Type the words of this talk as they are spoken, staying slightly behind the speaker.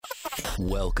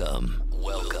Welcome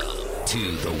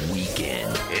to the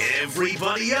weekend.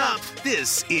 Everybody up.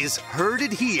 This is Heard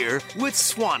It Here with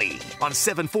Swanee on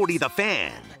 740 The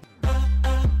Fan.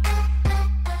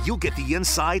 You'll get the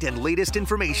insight and latest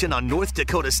information on North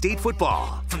Dakota State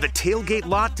football. From the tailgate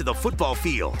lot to the football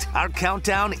field, our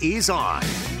countdown is on.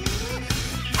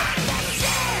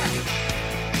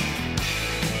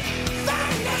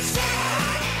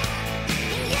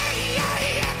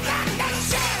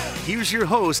 Here's your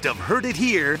host of Heard It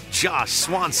Here, Josh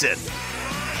Swanson.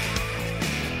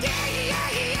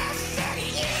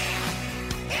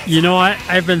 You know,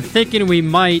 I've been thinking we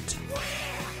might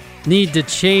need to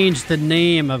change the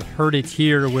name of Heard It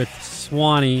Here with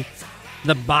Swanee,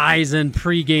 the Bison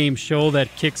pregame show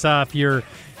that kicks off your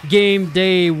game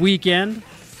day weekend.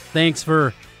 Thanks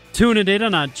for tuning in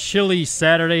on a chilly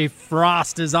Saturday.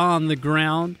 Frost is on the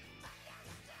ground.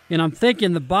 And I'm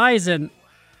thinking the Bison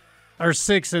are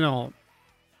 6-0.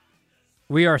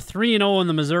 We are 3-0 in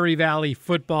the Missouri Valley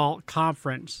Football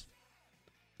Conference.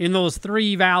 In those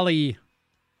three Valley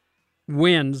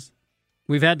wins,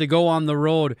 we've had to go on the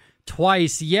road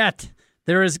twice, yet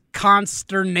there is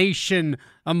consternation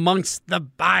amongst the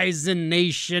Bison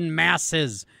Nation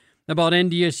masses about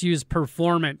NDSU's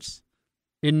performance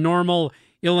in Normal,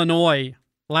 Illinois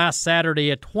last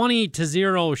Saturday, a 20-0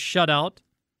 shutout.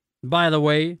 By the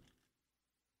way,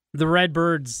 the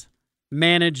Redbirds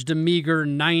managed a meager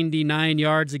 99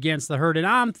 yards against the Herd, and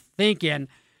I'm thinking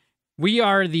we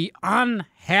are the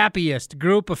unhappiest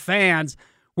group of fans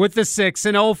with the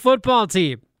 6-0 football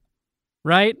team,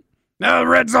 right? The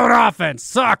red zone offense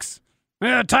sucks.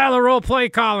 Tyler Rowe play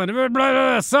calling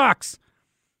sucks.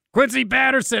 Quincy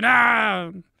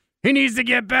Patterson, he needs to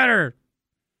get better.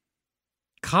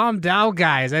 Calm down,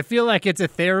 guys. I feel like it's a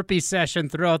therapy session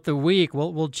throughout the week.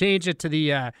 We'll change it to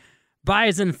the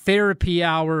Bison Therapy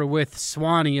Hour with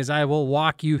Swanee, as I will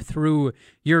walk you through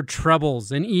your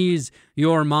troubles and ease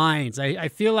your minds. I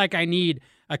feel like I need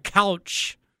a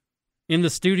couch in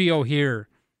the studio here.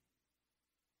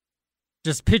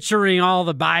 Just picturing all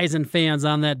the Bison fans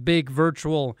on that big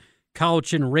virtual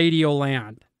couch in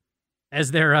Radioland as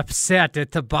they're upset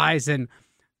at the Bison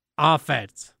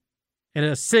offense. And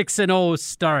a 6-0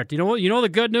 start. You know the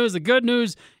good news? The good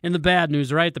news and the bad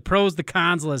news, right? The pros, the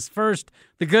cons list. First,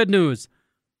 the good news.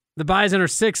 The Bison are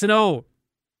 6-0.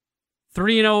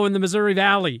 3-0 in the Missouri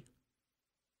Valley.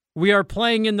 We are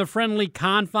playing in the friendly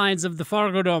confines of the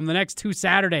Fargo Dome the next 2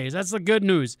 Saturdays. That's the good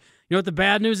news. You know what the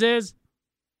bad news is?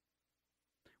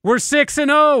 We're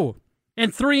 6-0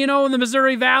 and 3-0 in the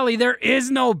Missouri Valley. There is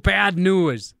no bad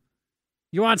news.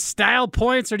 You want style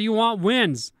points or do you want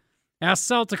wins? Ask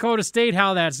South Dakota State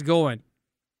how that's going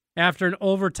after an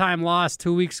overtime loss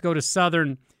 2 weeks ago to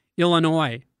Southern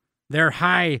Illinois. Their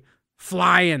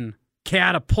high-flying,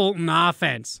 catapulting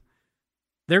offense.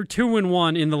 They're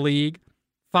 2-1 in the league,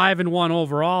 5-1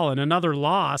 overall, and another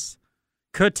loss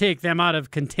could take them out of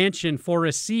contention for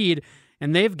a seed,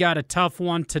 and they've got a tough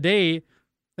one today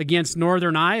against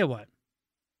Northern Iowa,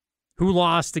 who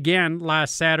lost again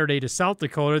last Saturday to South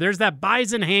Dakota. There's that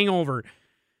Bison hangover.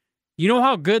 You know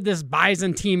how good this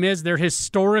Bison team is? They're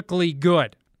historically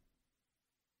good.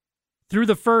 Through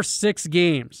the first 6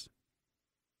 games,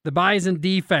 the Bison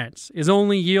defense is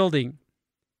only yielding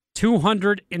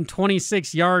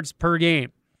 226 yards per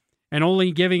game and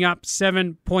only giving up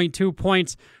 7.2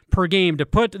 points per game. To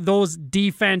put those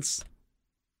defensive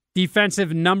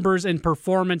numbers and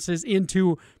performances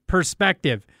into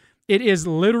perspective, it is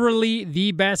literally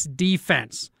the best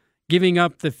defense, giving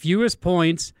up the fewest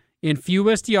points in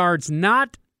fewest yards,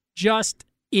 not just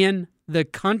in the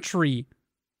country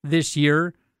this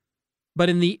year, but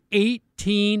in the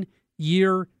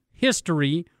 18-year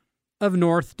history of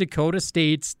North Dakota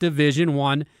State's Division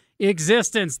I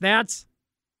existence. That's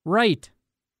right,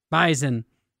 Bison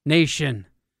Nation.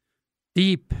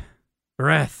 Deep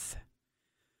breath.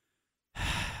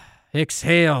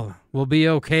 Exhale. We'll be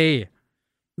okay.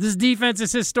 This defense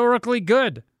is historically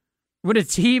good. When a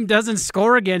team doesn't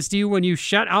score against you, when you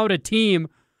shut out a team,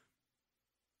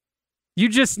 you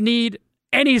just need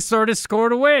any sort of score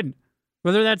to win.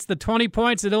 Whether that's the 20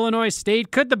 points at Illinois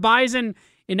State. Could the Bison,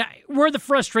 and where the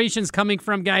frustration's coming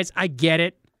from, guys, I get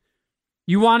it.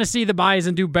 You want to see the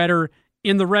Bison do better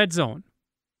in the red zone.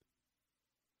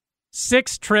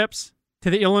 6 trips to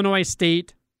the Illinois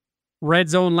State red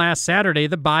zone last Saturday.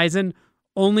 The Bison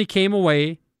only came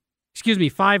away,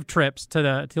 5 trips to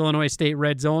the Illinois State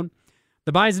red zone.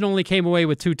 The Bison only came away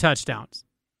with 2 touchdowns.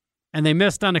 And they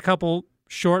missed on a couple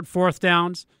short 4th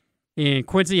downs. And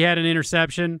Quincy had an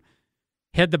interception.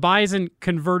 Had the Bison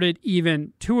converted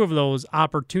even 2 of those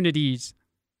opportunities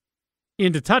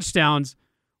into touchdowns,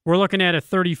 we're looking at a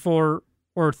 34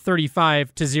 or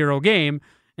 35-0 game,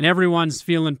 and everyone's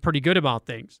feeling pretty good about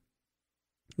things.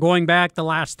 Going back the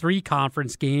last 3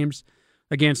 conference games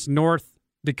against North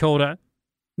Dakota,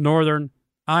 Northern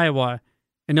Iowa,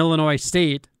 and Illinois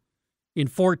State in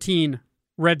 14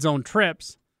 red zone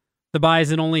trips, the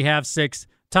Bison only have 6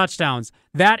 touchdowns.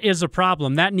 That is a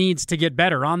problem. That needs to get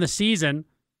better. On the season,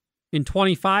 in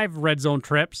 25 red zone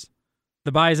trips,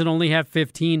 the Bison only have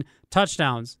 15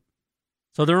 touchdowns.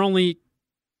 So they're only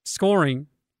scoring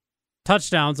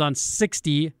touchdowns on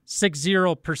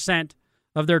 60%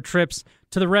 of their trips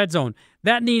to the red zone.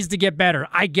 That needs to get better.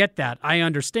 I get that. I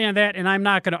understand that, and I'm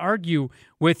not going to argue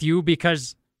with you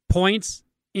because points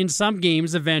in some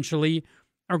games eventually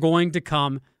are going to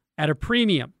come at a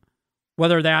premium.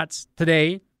 Whether that's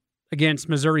today against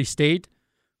Missouri State,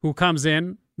 who comes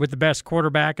in with the best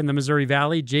quarterback in the Missouri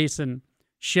Valley, Jason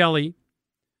Shelley,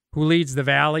 who leads the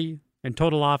Valley in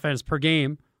total offense per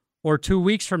game, or 2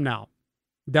 weeks from now,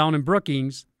 down in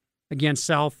Brookings against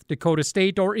South Dakota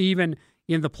State, or even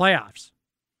in the playoffs.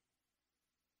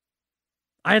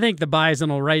 I think the Bison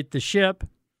will right the ship.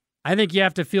 I think you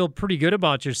have to feel pretty good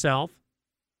about yourself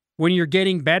when you're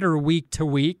getting better week to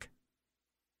week.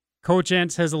 Coach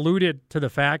Entz has alluded to the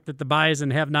fact that the Bison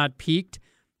have not peaked,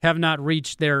 have not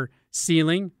reached their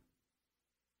ceiling.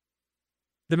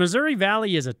 The Missouri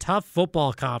Valley is a tough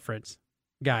football conference,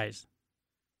 guys.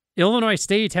 Illinois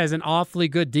State has an awfully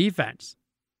good defense.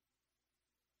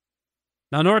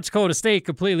 Now, North Dakota State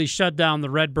completely shut down the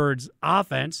Redbirds'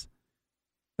 offense,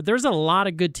 but there's a lot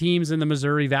of good teams in the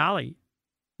Missouri Valley.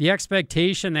 The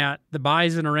expectation that the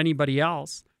Bison or anybody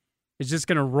else is just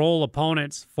going to roll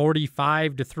opponents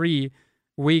 45-3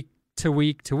 week to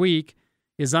week to week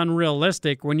is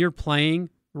unrealistic when you're playing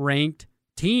ranked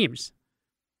teams.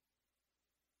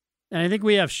 And I think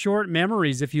we have short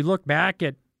memories. If you look back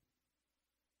at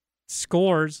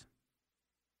scores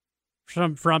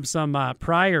from some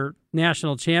prior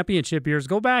national championship years,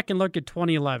 go back and look at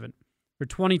 2011 or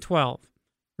 2012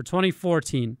 or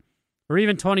 2014 or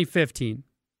even 2015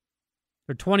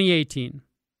 or 2018.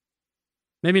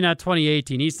 Maybe not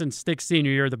 2018. Easton Stick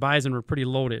senior year, the Bison were pretty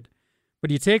loaded.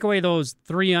 But you take away those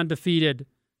 3 undefeated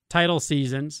title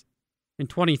seasons in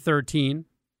 2013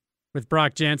 with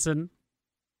Brock Jensen,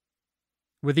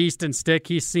 with Easton Stick,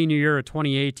 his senior year of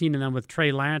 2018, and then with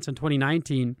Trey Lance in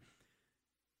 2019.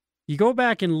 You go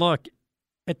back and look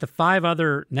at the 5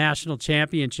 other national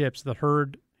championships the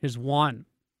Herd has won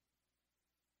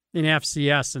in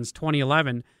FCS since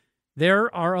 2011.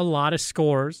 There are a lot of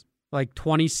scores like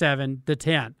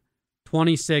 27-10,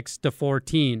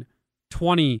 26-14,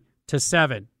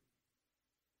 20-7.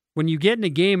 When you get in a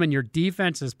game and your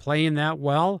defense is playing that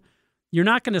well, you're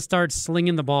not going to start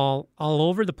slinging the ball all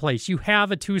over the place. You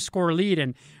have a 2-score lead,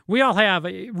 and we all have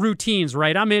routines,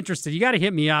 right? I'm interested. You got to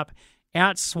hit me up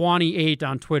at Swanee8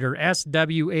 on Twitter,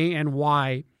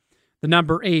 SWANY, the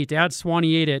number 8, at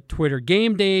Swanee8 at Twitter.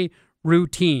 Game day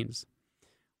routines.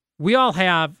 We all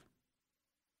have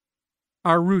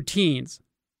our routines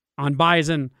on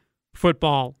Bison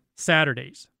football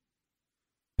Saturdays.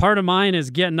 Part of mine is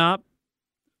getting up,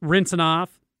 rinsing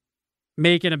off,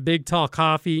 making a big tall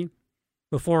coffee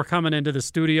before coming into the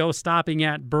studio, stopping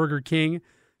at Burger King,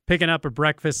 picking up a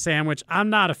breakfast sandwich. I'm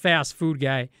not a fast food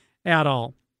guy at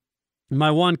all.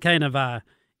 My one kind of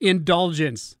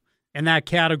indulgence in that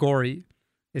category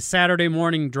is Saturday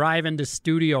morning driving to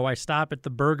studio. I stop at the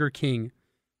Burger King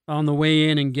on the way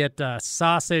in and get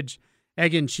sausage,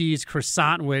 egg and cheese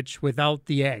croissant-wich without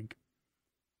the egg.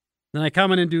 Then I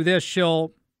come in and do this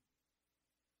show.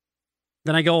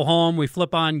 Then I go home. We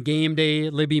flip on Game Day,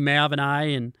 Libby, Mav, and I.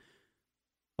 And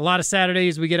a lot of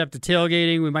Saturdays we get up to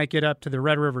tailgating. We might get up to the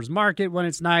Red Rivers Market when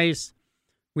it's nice.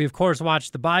 We, of course,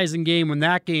 watch the Bison game when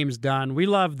that game's done. We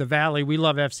love the Valley. We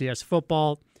love FCS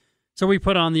football. So we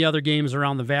put on the other games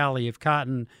around the Valley. I've caught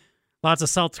lots of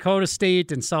South Dakota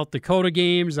State and South Dakota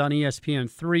games on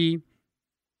ESPN3.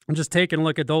 I'm just taking a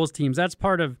look at those teams. That's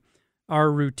part of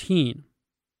our routine.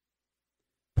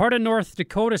 Part of North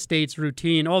Dakota State's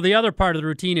routine, the other part of the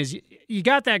routine is you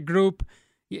got that group,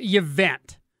 you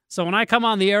vent. So when I come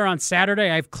on the air on Saturday,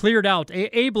 I've cleared out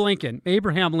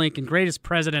Abraham Lincoln, greatest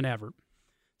president ever,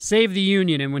 saved the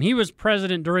Union. And when he was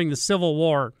president during the Civil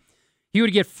War, he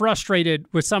would get frustrated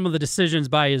with some of the decisions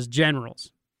by his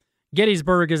generals.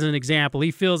 Gettysburg is an example.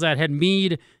 He feels that had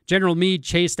General Meade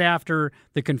chased after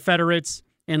the Confederates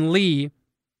and Lee,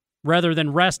 rather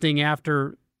than resting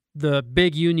after the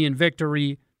big Union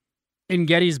victory in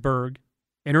Gettysburg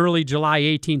in early July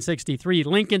 1863,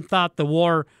 Lincoln thought the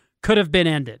war could have been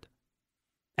ended.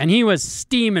 And he was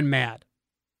steaming mad.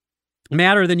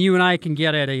 Madder than you and I can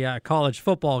get at a college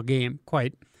football game,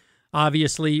 quite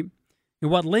obviously. And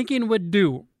what Lincoln would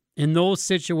do in those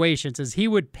situations is he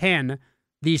would pen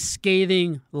these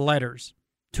scathing letters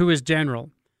to his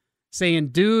general saying,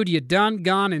 dude, you done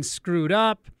gone and screwed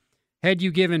up. Had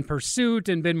you given pursuit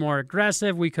and been more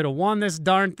aggressive, we could have won this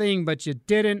darn thing, but you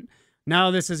didn't. Now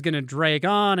this is going to drag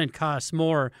on and cost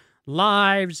more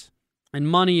lives and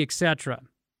money, etc.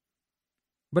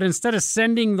 But instead of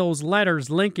sending those letters,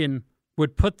 Lincoln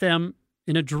would put them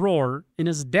in a drawer in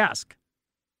his desk.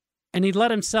 And he'd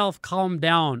let himself calm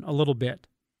down a little bit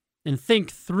and think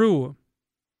through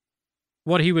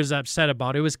what he was upset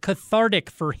about. It was cathartic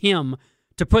for him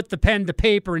to put the pen to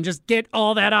paper and just get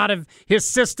all that out of his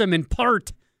system. And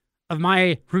part of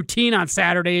my routine on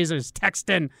Saturdays is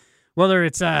texting, whether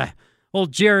it's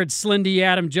old Jared Slindy,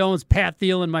 Adam Jones, Pat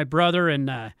Thielen, my brother, and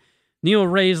Neil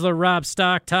Raisler, Rob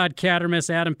Stock, Todd Cattermas,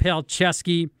 Adam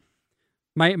Palczewski,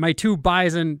 my two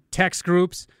Bison text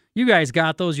groups. You guys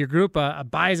got those, your group of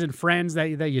Bison friends that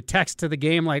you text to the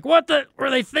game like, what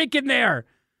were they thinking there?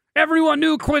 Everyone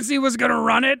knew Quincy was going to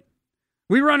run it.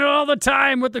 We run it all the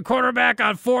time with the quarterback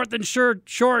on fourth and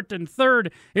short and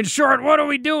third and short. What are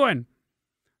we doing?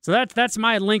 So that's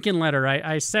my Lincoln letter.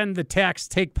 I send the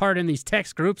text, take part in these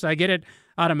text groups. I get it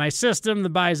out of my system. The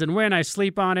Bison win. I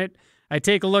sleep on it. I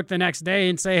take a look the next day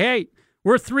and say, hey,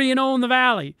 we're 3-0 in the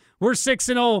Valley. We're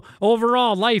 6-0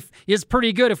 overall. Life is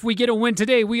pretty good. If we get a win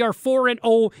today, we are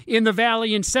 4-0 in the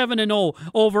Valley and 7-0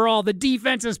 overall. The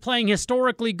defense is playing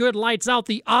historically good, lights out.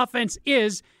 The offense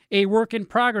is a work in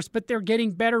progress, but they're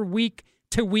getting better week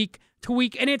to week to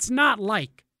week. And it's not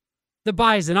like the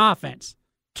Bison offense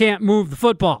can't move the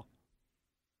football.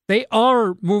 They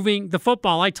are moving the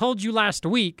football. I told you last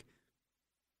week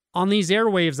on these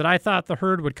airwaves that I thought the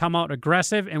Herd would come out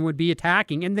aggressive and would be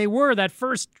attacking. And they were. That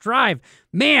first drive,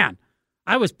 man,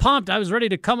 I was pumped. I was ready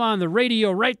to come on the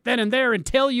radio right then and there and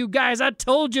tell you guys, I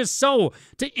told you so,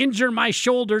 to injure my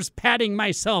shoulders, patting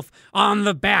myself on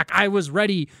the back. I was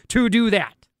ready to do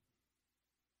that.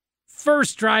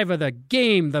 First drive of the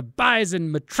game, the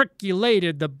Bison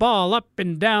matriculated the ball up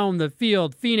and down the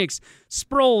field. Phoenix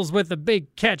Sproles with a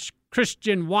big catch.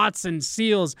 Christian Watson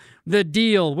seals the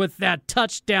deal with that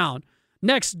touchdown.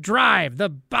 Next drive, the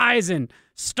Bison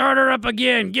start her up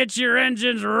again. Get your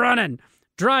engines running.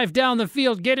 Drive down the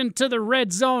field. Get into the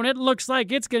red zone. It looks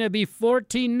like it's going to be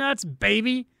 14 nuts,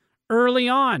 baby, early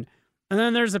on. And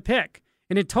then there's a pick.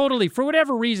 And it totally, for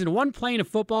whatever reason, one playing a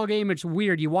football game, it's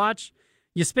weird.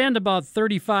 You spend about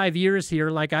 35 years here,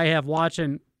 like I have,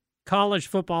 watching college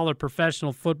football or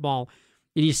professional football,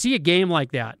 and you see a game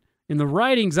like that, and the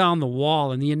writing's on the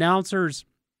wall, and the announcers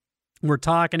were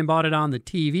talking about it on the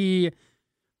TV,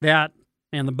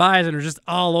 and the Bison are just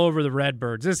all over the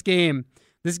Redbirds. This game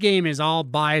is all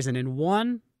Bison, and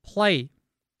one play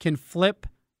can flip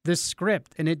the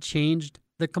script, and it changed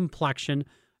the complexion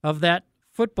of that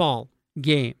football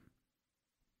game.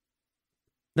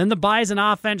 Then the Bison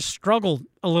offense struggled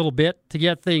a little bit to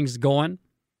get things going.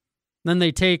 Then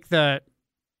they take the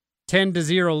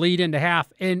 10-0 lead into half.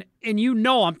 And I'm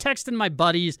texting my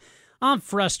buddies. I'm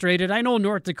frustrated. I know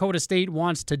North Dakota State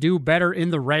wants to do better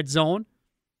in the red zone.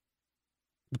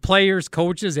 The players,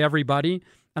 coaches, everybody.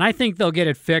 And I think they'll get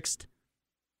it fixed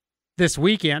this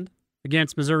weekend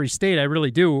against Missouri State. I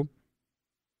really do.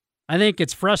 I think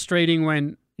it's frustrating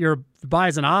when you're the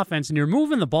Bison offense and you're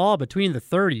moving the ball between the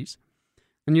 30s.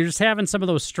 And you're just having some of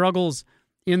those struggles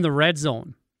in the red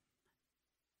zone.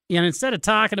 And instead of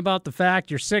talking about the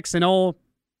fact you're 6-0,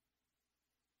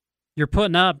 you're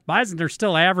putting up, Bison are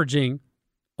still averaging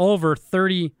over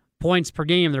 30 points per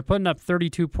game. They're putting up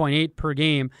 32.8 per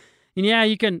game. And yeah,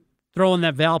 you can throw in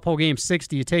that Valpo game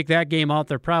 60. You take that game out,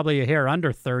 they're probably a hair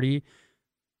under 30.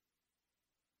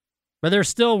 But they're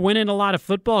still winning a lot of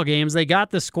football games. They got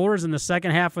the scores in the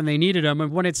second half when they needed them.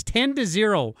 And when it's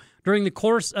 10-0 during the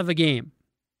course of a game,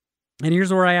 and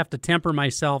here's where I have to temper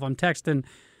myself. I'm texting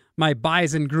my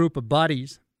Bison group of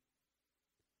buddies.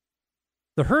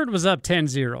 The Herd was up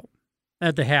 10-0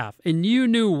 at the half, and you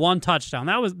knew one touchdown.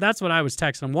 That's what I was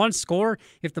texting. One score.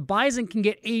 If the Bison can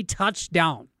get a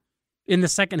touchdown in the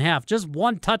second half, just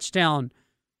one touchdown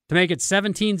to make it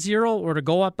 17-0 or to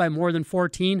go up by more than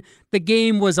 14, the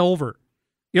game was over.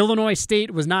 Illinois State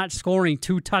was not scoring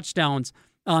 2 touchdowns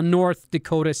on North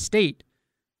Dakota State.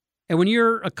 And when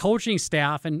you're a coaching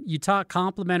staff and you talk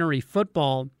complimentary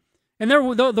football, and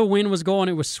the wind was going,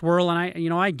 it was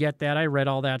swirling. I get that. I read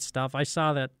all that stuff. I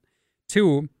saw that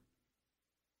too.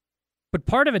 But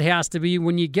part of it has to be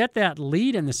when you get that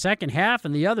lead in the second half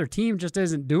and the other team just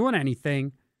isn't doing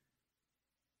anything,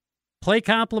 play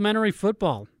complimentary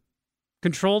football.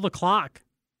 Control the clock.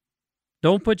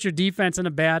 Don't put your defense in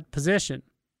a bad position.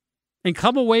 And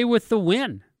come away with the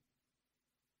win.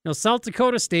 South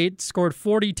Dakota State scored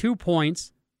 42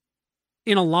 points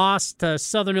in a loss to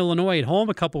Southern Illinois at home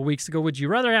a couple weeks ago. Would you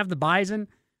rather have the Bison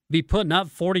be putting up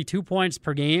 42 points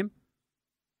per game,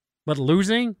 but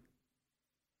losing?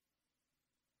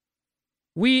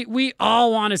 We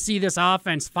all want to see this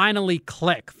offense finally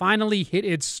click, finally hit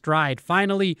its stride,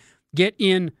 finally get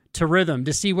into rhythm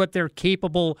to see what they're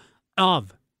capable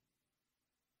of.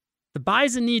 The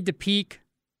Bison need to peak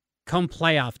come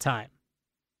playoff time.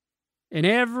 And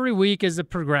every week is a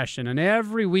progression, and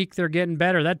every week they're getting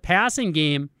better. That passing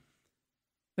game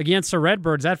against the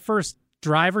Redbirds, that first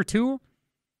drive or two,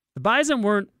 the Bison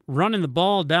weren't running the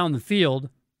ball down the field,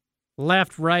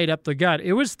 left, right, up the gut.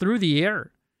 It was through the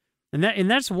air.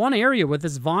 And that's one area with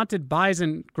this vaunted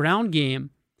Bison ground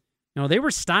game. They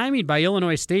were stymied by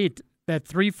Illinois State, that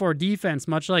 3-4 defense,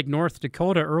 much like North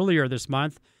Dakota earlier this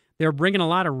month. They were bringing a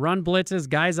lot of run blitzes,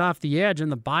 guys off the edge,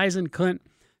 and the Bison couldn't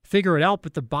figure it out.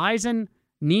 But the Bison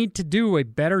need to do a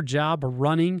better job of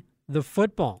running the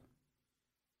football.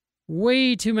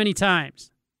 Way too many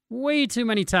times,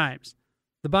 the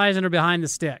Bison are behind the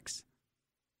sticks.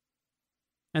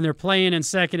 And they're playing in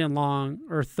second and long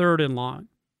or third and long.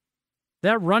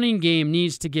 That running game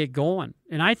needs to get going,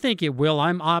 and I think it will.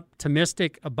 I'm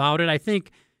optimistic about it. I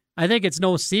think it's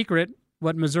no secret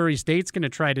what Missouri State's going to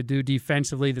try to do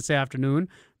defensively this afternoon.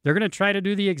 They're going to try to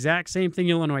do the exact same thing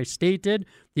Illinois State did,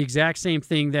 the exact same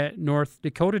thing that North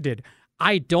Dakota did.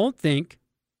 I don't think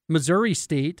Missouri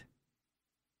State,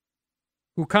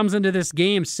 who comes into this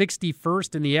game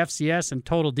 61st in the FCS in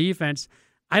total defense,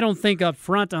 I don't think up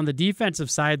front on the defensive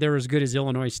side they're as good as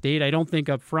Illinois State. I don't think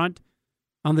up front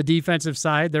on the defensive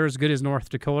side they're as good as North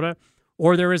Dakota,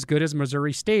 or they're as good as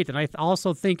Missouri State. And I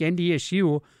also think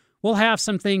NDSU will have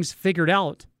some things figured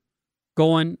out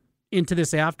going into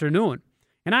this afternoon.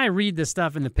 And I read this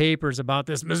stuff in the papers about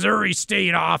this Missouri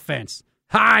State offense.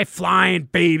 High-flying,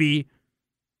 baby.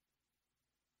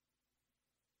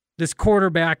 This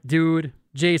quarterback dude,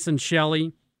 Jason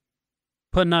Shelley,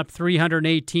 putting up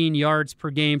 318 yards per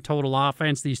game total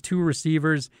offense. These two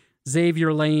receivers,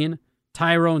 Xavier Lane,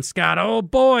 Tyrone Scott. Oh,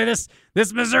 boy, this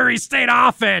Missouri State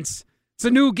offense. It's a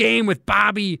new game with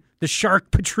Bobby the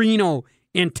Shark Petrino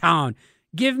in town.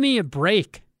 Give me a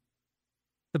break.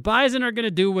 The Bison are going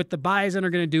to do what the Bison are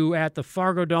going to do at the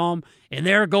Fargo Dome, and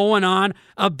they're going on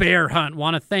a bear hunt.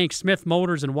 Want to thank Smith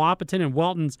Motors in Wahpeton and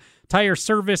Welton's Tire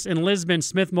Service in Lisbon.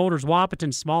 Smith Motors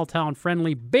Wahpeton, small town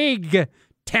friendly, big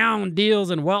town deals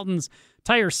in Welton's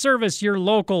Tire Service, your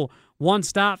local one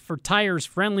stop for tires,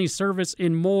 friendly service,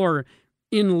 and more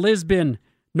in Lisbon,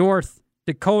 North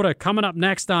Dakota. Coming up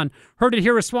next on Heard It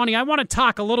Here with Swanee, I want to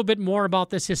talk a little bit more about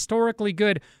this historically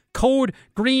good Code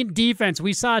Green defense.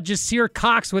 We saw Jasir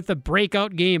Cox with the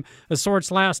breakout game of sorts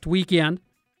last weekend.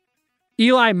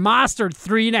 Eli Mostert,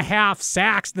 3.5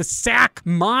 sacks, the sack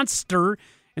monster.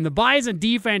 And the Bison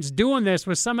defense doing this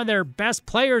with some of their best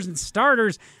players and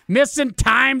starters missing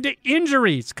time to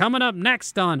injuries. Coming up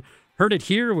next on Heard It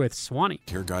Here with Swanee.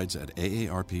 Care guides at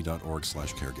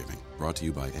aarp.org/caregiving. Brought to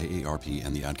you by AARP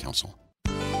and the Ad Council.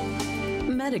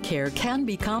 Medicare can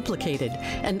be complicated,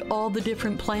 and all the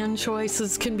different plan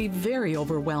choices can be very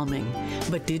overwhelming.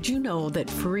 But did you know that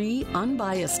free,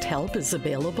 unbiased help is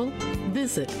available?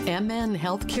 Visit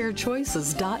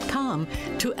mnhealthcarechoices.com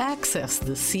to access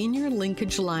the Senior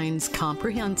Linkage Line's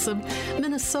comprehensive,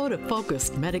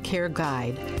 Minnesota-focused Medicare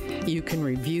guide. You can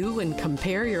review and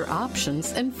compare your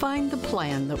options and find the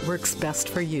plan that works best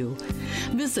for you.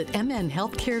 Visit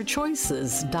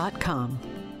mnhealthcarechoices.com.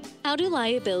 How do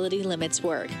liability limits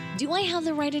work? Do I have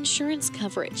the right insurance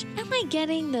coverage? Am I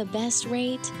getting the best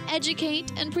rate?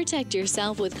 Educate and protect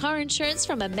yourself with car insurance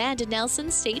from Amanda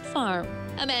Nelson State Farm.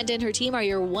 Amanda and her team are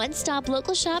your one-stop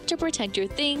local shop to protect your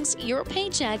things, your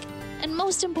paycheck, and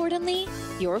most importantly,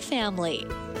 your family.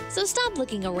 So stop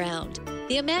looking around.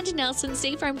 The Amanda Nelson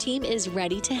State Farm team is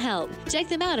ready to help. Check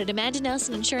them out at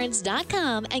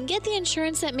amandanelsonинsurance.com and get the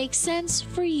insurance that makes sense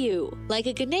for you. Like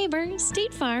a good neighbor,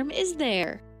 State Farm is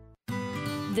there.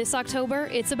 This October,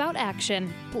 it's about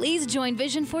action. Please join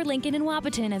Vision for Lincoln in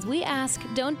Wahpeton as we ask,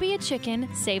 don't be a chicken,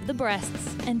 save the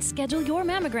breasts, and schedule your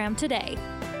mammogram today.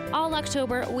 All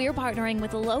October, we're partnering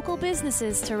with local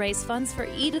businesses to raise funds for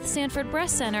Edith Sanford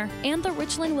Breast Center and the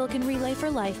Richland Wilkin Relay for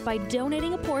Life by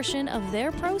donating a portion of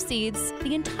their proceeds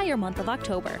the entire month of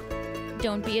October.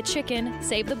 Don't be a chicken,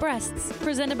 save the breasts.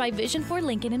 Presented by Vision for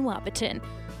Lincoln in Wahpeton.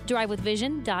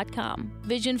 DriveWithVision.com.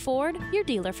 Vision Ford, your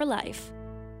dealer for life.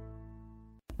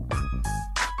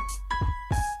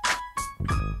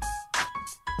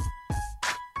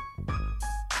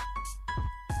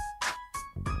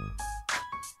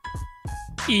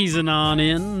 Easing on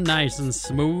in, nice and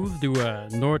smooth, to a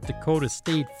North Dakota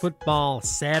State football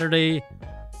Saturday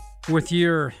with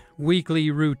your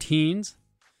weekly routines.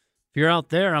 If you're out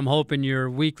there, I'm hoping your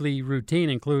weekly routine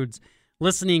includes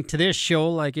listening to this show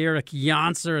like Eric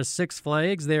Yonser of Six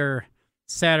Flags, their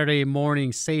Saturday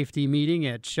morning safety meeting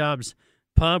at Chubb's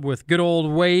Pub with good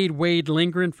old Wade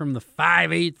Lindgren from the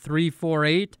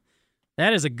 58348.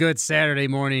 That is a good Saturday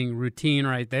morning routine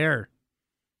right there.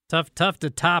 Tough to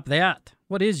top that.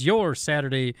 What is your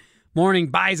Saturday morning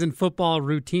Bison football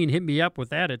routine? Hit me up with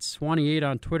that. It's Swanee8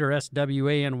 on Twitter,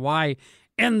 SWANY,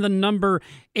 and the number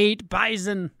 8.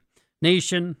 Bison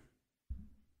Nation,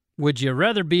 would you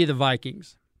rather be the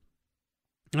Vikings?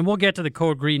 And we'll get to the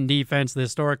Code Green defense, the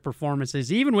historic performances,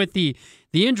 even with the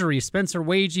injury. Spencer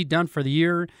Wagey done for the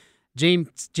year.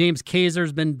 James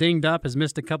Kaiser's been dinged up, has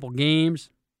missed a couple games.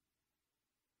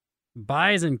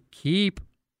 Bison keep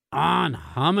on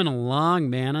humming along,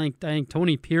 man. I think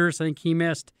Tony Pierce, he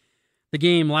missed the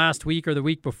game last week or the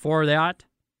week before that.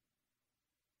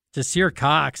 Jasir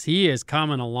Cox, he is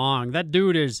coming along. That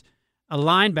dude is a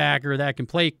linebacker that can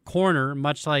play corner,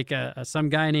 much like some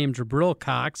guy named Jabril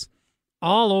Cox.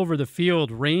 All over the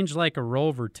field, range like a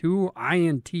rover, 2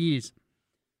 INTs.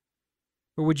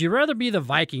 But would you rather be the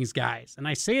Vikings guys? And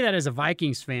I say that as a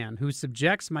Vikings fan who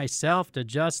subjects myself to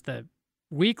just the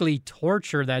weekly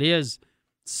torture that is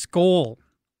Skol.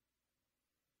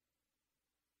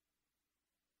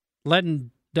 Letting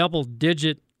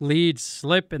double-digit leads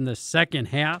slip in the second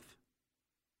half.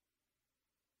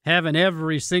 Having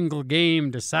every single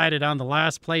game decided on the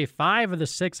last play. 5 of the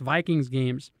 6 Vikings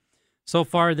games so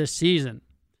far this season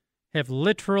have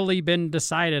literally been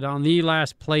decided on the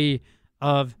last play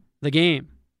of the game.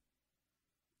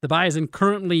 The Vikings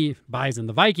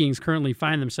currently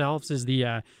find themselves as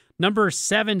the number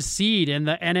 7 seed in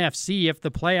the NFC. If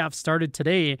the playoffs started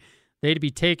today, they'd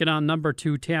be taking on number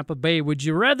 2 Tampa Bay. Would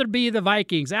you rather be the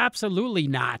Vikings? Absolutely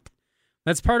not.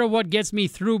 That's part of what gets me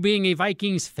through being a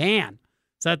Vikings fan.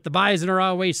 It's that the Bison are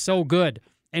always so good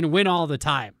and win all the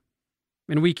time.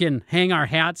 And we can hang our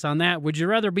hats on that. Would you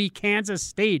rather be Kansas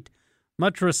State?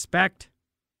 Much respect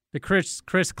to Chris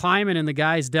Kleiman and the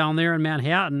guys down there in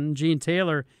Manhattan, Gene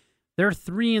Taylor. They're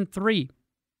 3-3.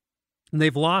 And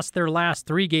they've lost their last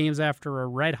 3 games after a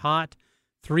red-hot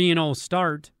 3-0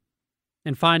 start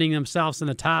and finding themselves in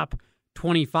the top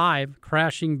 25,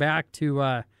 crashing back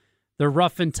to the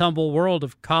rough-and-tumble world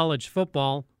of college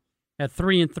football at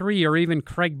 3-3, or even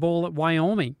Craig Bowl at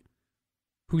Wyoming,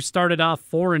 who started off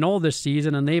 4-0 this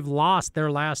season, and they've lost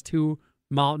their last 2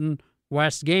 Mountain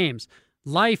West games.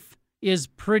 Life is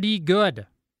pretty good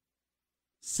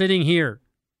sitting here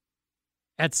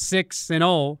at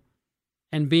 6-0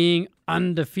 and being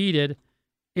undefeated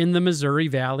in the Missouri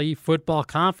Valley Football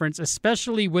Conference,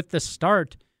 especially with the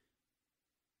start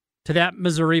to that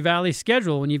Missouri Valley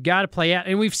schedule when you've got to play at.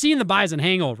 And we've seen the Bison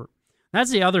hangover.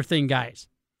 That's the other thing, guys.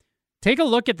 Take a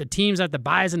look at the teams that the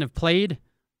Bison have played.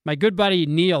 My good buddy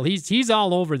Neil, he's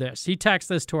all over this. He texts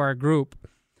this to our group.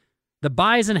 The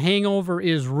Bison hangover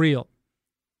is real.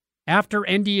 After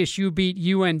NDSU beat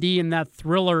UND in that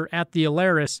thriller at the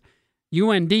Alaris,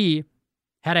 UND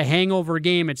had a hangover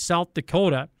game at South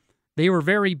Dakota. They were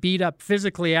very beat up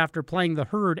physically after playing the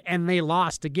Herd, and they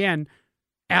lost again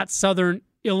at Southern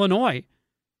Illinois.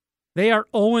 They are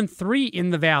 0-3 in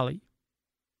the Valley.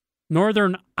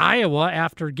 Northern Iowa,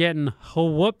 after getting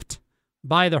whooped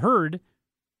by the Herd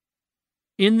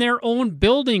in their own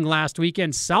building last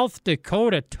weekend, South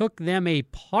Dakota took them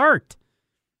apart.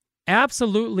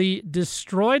 Absolutely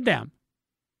destroyed them.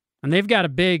 And they've got a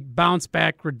big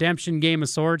bounce-back redemption game of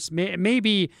sorts.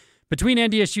 Maybe between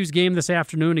NDSU's game this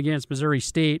afternoon against Missouri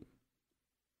State,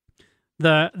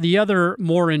 the other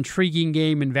more intriguing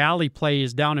game in Valley play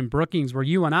is down in Brookings, where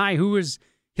UNI, who has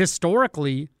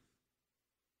historically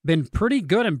been pretty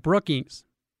good in Brookings,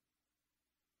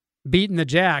 beating the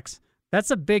Jacks. That's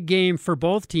a big game for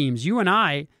both teams.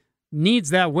 UNI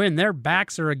needs that win. Their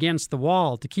backs are against the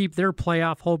wall to keep their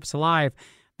playoff hopes alive.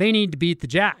 They need to beat the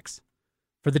Jacks.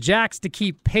 For the Jacks to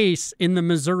keep pace in the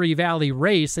Missouri Valley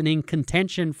race and in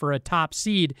contention for a top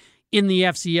seed in the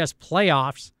FCS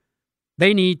playoffs,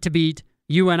 they need to beat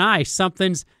UNI.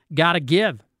 Something's got to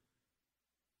give.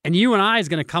 And UNI is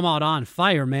going to come out on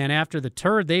fire, man, after the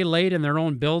turd they laid in their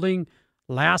own building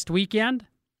last weekend.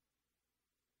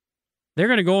 They're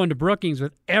going to go into Brookings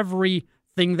with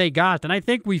everything they got. And I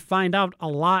think we find out a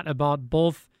lot about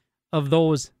both of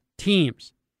those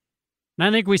teams. And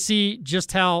I think we see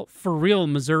just how for real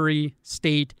Missouri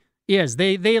State is.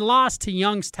 They lost to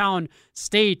Youngstown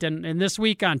State, and this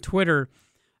week on Twitter,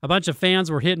 a bunch of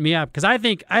fans were hitting me up because I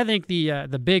think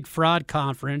the Big Fraud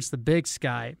Conference, the Big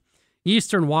Sky,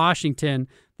 Eastern Washington,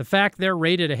 the fact they're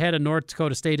rated ahead of North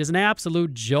Dakota State is an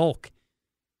absolute joke.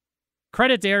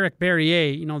 Credit to Eric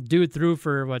Barriere, dude threw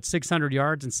for, 600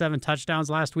 yards and 7 touchdowns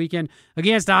last weekend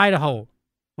against Idaho.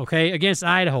 Okay, against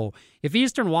Idaho. If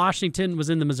Eastern Washington was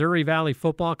in the Missouri Valley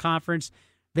Football Conference,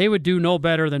 they would do no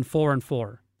better than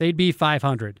 4-4. They'd be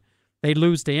 500. They'd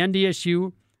lose to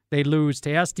NDSU. They'd lose to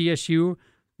SDSU.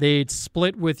 They'd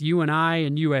split with UNI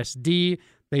and USD.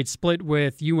 They'd split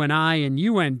with UNI and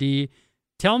UND.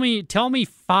 Tell me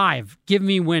 5. Give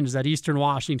me wins that Eastern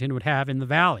Washington would have in the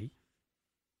Valley.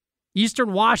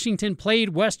 Eastern Washington played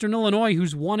Western Illinois,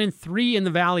 who's 1-3 in the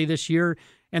Valley this year,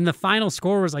 and the final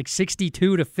score was like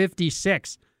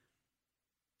 62-56.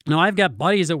 Now, I've got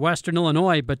buddies at Western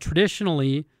Illinois, but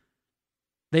traditionally,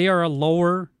 they are a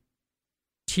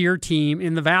lower-tier team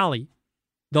in the Valley.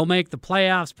 They'll make the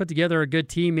playoffs, put together a good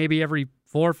team maybe every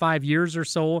 4 or 5 years or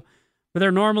so, but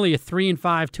they're normally a 3-5,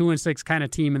 2-6 kind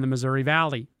of team in the Missouri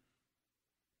Valley.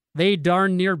 They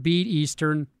darn near beat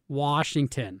Eastern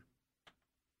Washington.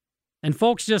 And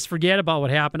folks just forget about what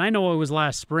happened. I know it was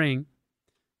last spring.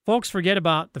 Folks forget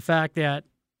about the fact that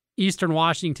Eastern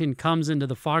Washington comes into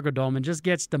the Fargo Dome and just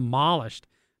gets demolished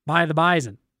by the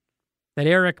Bison. That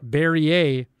Eric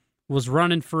Barriere was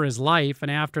running for his life,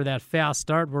 and after that fast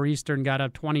start where Eastern got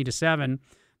up 20-7,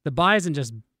 the Bison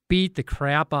just beat the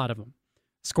crap out of him.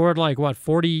 Scored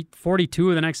 42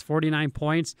 of the next 49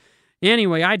 points.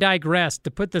 Anyway, I digress. To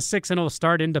put the 6-0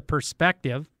 start into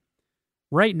perspective,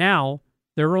 right now,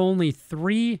 there are only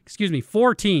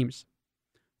 4 teams.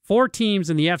 4 teams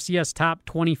in the FCS top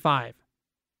 25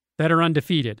 that are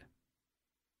undefeated.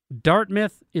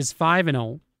 Dartmouth is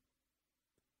 5-0.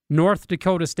 North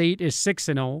Dakota State is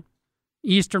 6-0.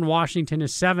 Eastern Washington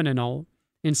is 7-0.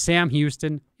 And Sam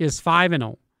Houston is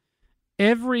 5-0.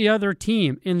 Every other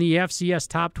team in the FCS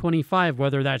top 25,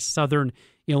 whether that's Southern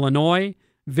Illinois,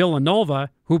 Villanova,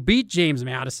 who beat James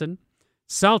Madison,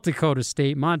 South Dakota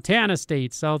State, Montana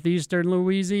State, Southeastern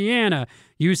Louisiana,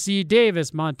 UC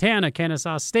Davis, Montana,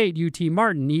 Kennesaw State, UT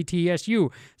Martin,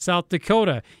 ETSU, South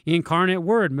Dakota, Incarnate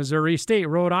Word, Missouri State,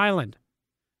 Rhode Island,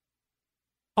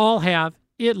 all have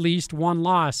at least one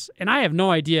loss. And I have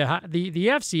no idea how the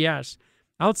FCS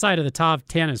outside of the top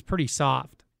 10 is pretty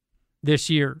soft this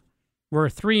year. We're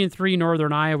a 3-3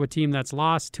 Northern Iowa team that's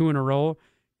lost 2 in a row,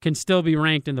 can still be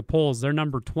ranked in the polls. They're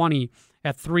number 20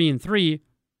 at 3-3.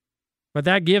 But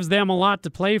that gives them a lot to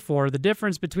play for. The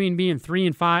difference between being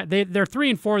 3-5, they're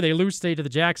 3-4. They lose state to the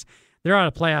Jacks. They're out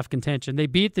of playoff contention. They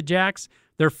beat the Jacks.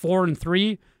 They're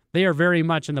 4-3. They are very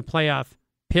much in the playoff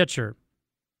picture.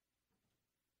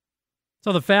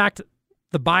 So the fact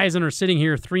the Bison are sitting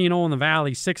here 3-0 in the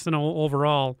Valley, 6-0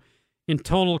 overall, in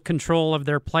total control of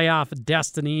their playoff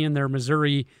destiny and their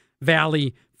Missouri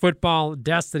Valley football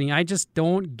destiny, I just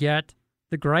don't get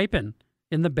the griping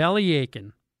and the belly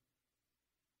aching.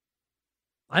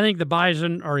 I think the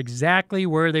Bison are exactly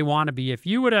where they want to be. If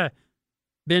you would have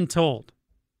been told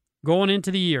going into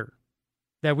the year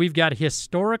that we've got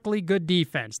historically good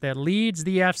defense that leads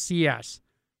the FCS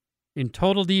in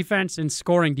total defense and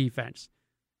scoring defense,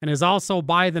 and is also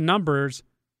by the numbers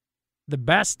the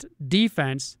best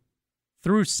defense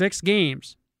through 6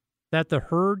 games that the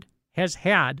Herd has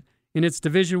had in its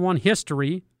Division I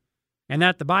history, and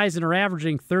that the Bison are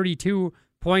averaging 32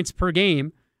 points per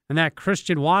game, and that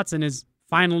Christian Watson is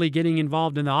finally getting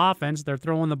involved in the offense. They're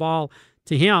throwing the ball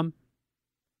to him.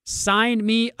 Sign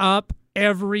me up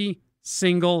every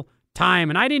single time.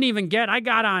 And I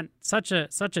got on such a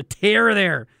tear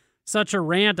there, such a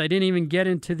rant. I didn't even get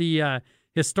into the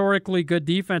historically good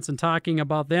defense and talking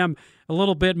about them a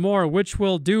little bit more, which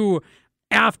we'll do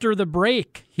after the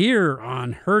break here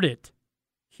on Heard It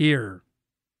Here.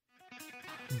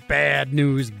 Bad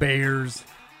news, Bears.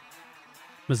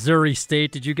 Missouri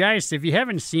State. Did you guys, if you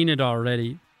haven't seen it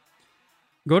already,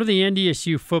 go to the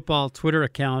NDSU football Twitter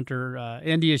account or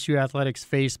NDSU Athletics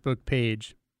Facebook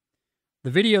page.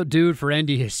 The video dude for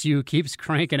NDSU keeps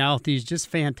cranking out these just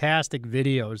fantastic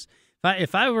videos.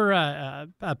 If I were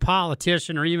a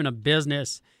politician or even a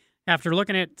business, after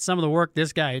looking at some of the work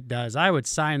this guy does, I would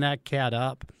sign that cat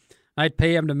up. I'd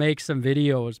pay him to make some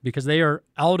videos because they are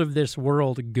out of this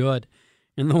world good.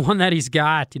 And the one that he's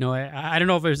got, I don't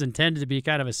know if it was intended to be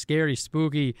kind of a scary,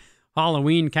 spooky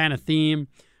Halloween kind of theme.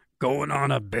 Going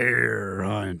on a bear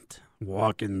hunt,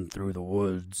 walking through the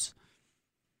woods.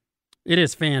 It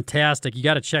is fantastic. You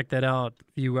got to check that out.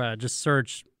 If you just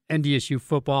search NDSU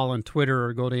football on Twitter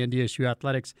or go to NDSU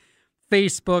Athletics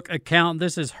Facebook account.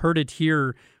 This is Heard It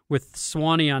Here with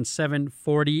Swanee on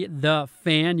 740 The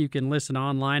Fan. You can listen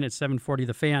online at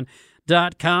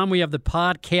 740thefan.com. We have the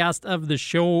podcast of the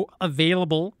show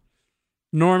available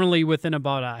normally within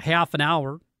about a half an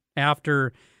hour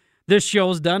after this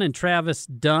show's done and Travis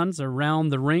Dunn's Around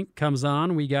the Rink comes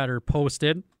on. We got her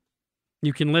posted.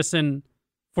 You can listen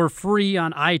for free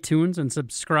on iTunes and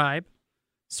subscribe.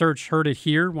 Search Heard It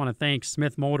Here. Want to thank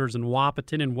Smith Motors in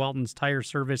Wahpeton and Welton's Tire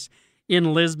Service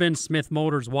in Lisbon. Smith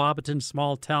Motors, Wahpeton,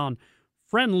 small town,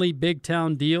 friendly big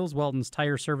town deals. Welton's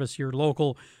Tire Service, your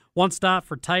local one stop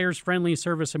for tires, friendly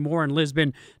service, and more in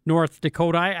Lisbon, North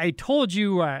Dakota. I told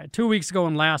you 2 weeks ago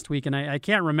and last week, and I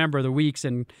can't remember the weeks,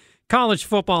 and college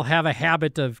football have a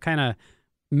habit of kind of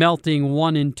melting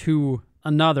one into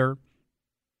another,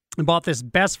 about this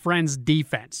best friends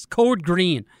defense. Code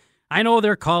Green. I know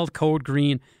they're called Code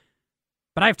Green,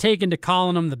 but I've taken to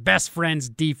calling them the best friends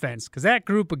defense because that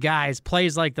group of guys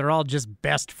plays like they're all just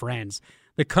best friends.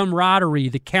 The camaraderie,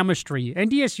 the chemistry.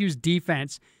 NDSU's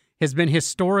defense has been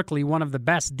historically one of the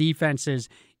best defenses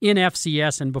in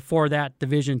FCS and before that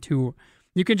Division II.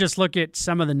 You can just look at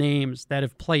some of the names that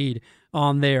have played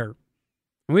on there.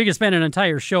 And we could spend an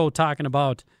entire show talking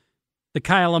about the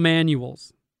Kyle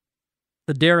Emanuels,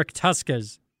 the Derek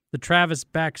Tuskas, the Travis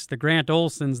Becks, the Grant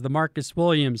Olsons, the Marcus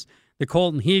Williams, the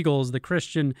Colton Heagles, the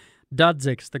Christian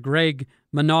Dudziks, the Greg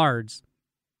Menards,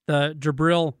 the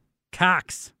Jabril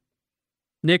Cox,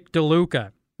 Nick DeLuca.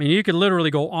 I mean, you could literally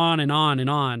go on and on and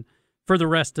on for the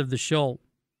rest of the show.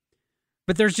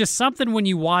 But there's just something when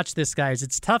you watch this, guys.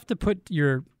 It's tough to put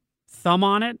your thumb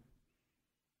on it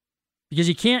because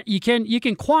you can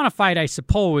quantify it, I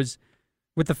suppose,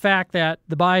 with the fact that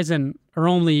the Bison are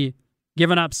only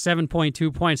giving up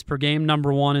 7.2 points per game,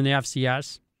 number one in the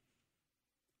FCS.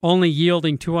 Only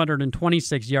yielding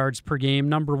 226 yards per game,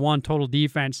 number one total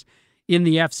defense in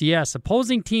the FCS.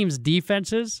 Opposing teams'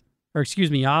 offenses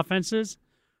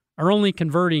are only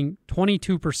converting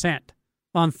 22%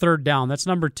 on third down. That's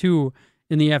number two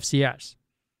in the FCS.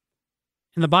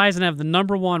 And the Bison have the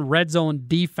number one red zone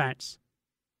defense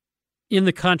in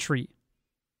the country.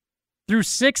 Through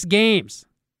 6 games,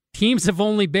 teams have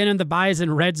only been in the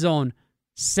Bison red zone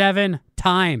 7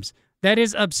 times. That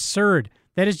is absurd.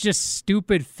 That is just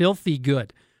stupid, filthy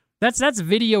good. That's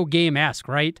video game-esque,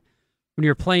 right? When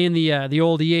you're playing the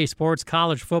old EA Sports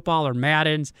college football or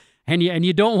Maddens, and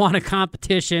you don't want a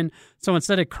competition, so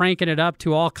instead of cranking it up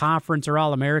to all conference or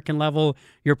all American level,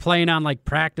 you're playing on like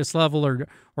practice level or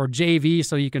JV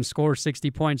so you can score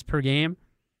 60 points per game.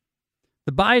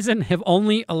 The Bison have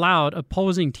only allowed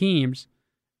opposing teams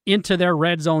into their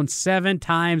red zone 7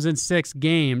 times in 6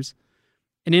 games,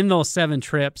 and in those 7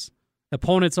 trips,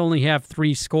 opponents only have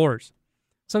 3 scores.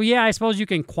 So yeah, I suppose you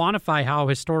can quantify how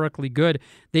historically good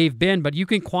they've been, but you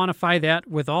can quantify that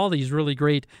with all these really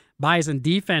great Bison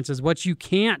defenses. What you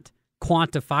can't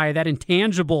quantify, that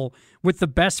intangible with the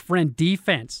best friend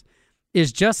defense,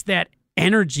 is just that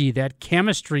energy, that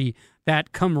chemistry,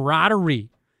 that camaraderie.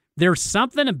 There's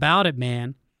something about it,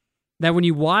 man, that when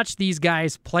you watch these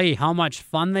guys play, how much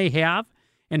fun they have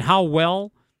and how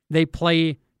well they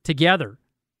play together.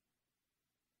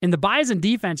 And the Bison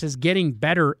defense is getting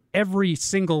better every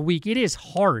single week. It is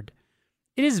hard.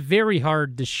 It is very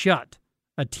hard to shut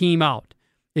a team out.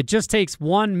 It just takes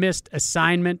one missed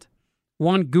assignment,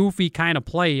 one goofy kind of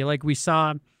play like we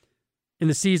saw in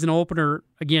the season opener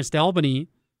against Albany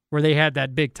where they had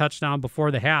that big touchdown before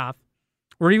the half,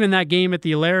 or even that game at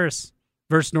the Alaris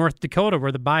versus North Dakota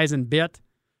where the Bison bit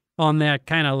on that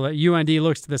kind of UND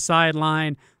looks to the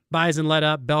sideline, Bison let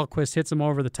up, Belquist hits him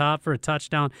over the top for a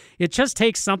touchdown. It just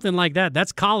takes something like that.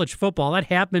 That's college football. That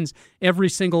happens every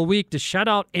single week. To shut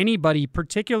out anybody,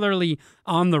 particularly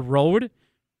on the road,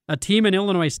 a team in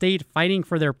Illinois State fighting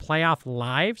for their playoff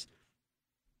lives,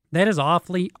 that is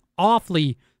awfully,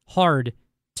 awfully hard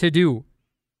to do.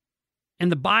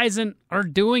 And the Bison are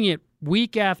doing it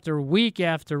week after week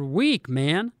after week,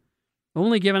 man.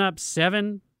 Only giving up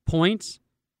 7 points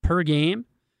per game.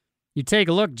 You take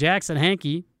a look, Jackson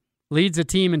Henke leads the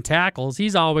team in tackles.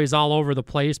 He's always all over the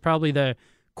place, probably the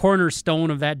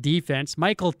cornerstone of that defense.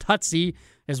 Michael Tutsi,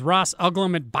 as Ross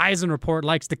Uglum at Bison Report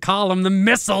likes to call him, the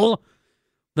missile.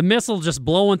 The missile just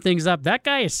blowing things up. That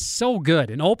guy is so good.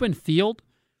 In open field,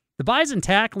 the Bison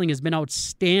tackling has been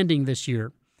outstanding this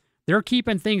year. They're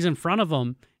keeping things in front of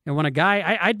them. And when a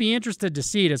guy, I'd be interested to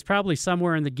see it. It's probably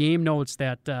somewhere in the game notes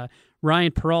that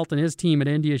Ryan Peralta and his team at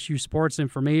NDSU Sports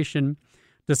Information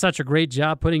does such a great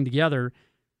job putting together.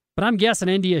 But I'm guessing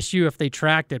NDSU, if they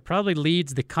tracked it, probably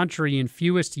leads the country in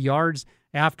fewest yards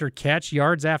after catch,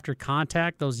 yards after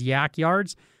contact, those yak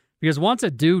yards. Because once a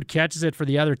dude catches it for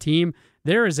the other team,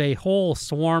 there is a whole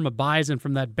swarm of Bison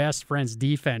from that best friends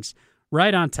defense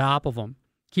right on top of them,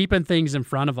 keeping things in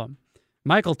front of them.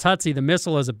 Michael Tutsi, the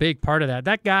missile, is a big part of that.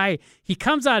 That guy, he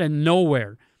comes out of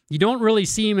nowhere. You don't really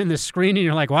see him in the screen, and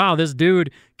you're like, wow, this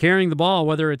dude carrying the ball,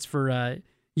 whether it's for UND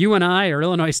UNI or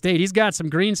Illinois State. He's got some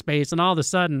green space, and all of a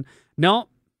sudden, no,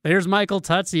 there's Michael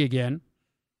Tutsi again,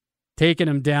 taking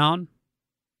him down.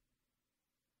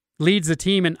 Leads the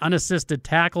team in unassisted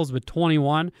tackles with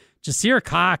 21. Jasir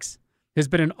Cox has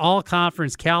been an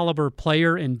all-conference caliber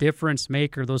player and difference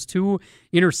maker. Those 2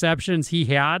 interceptions he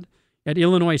had at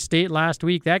Illinois State last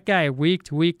week, that guy week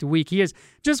to week to week, he is,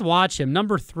 just watch him.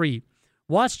 Number 3,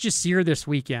 watch Jasir this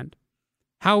weekend,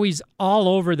 how he's all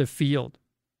over the field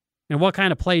and what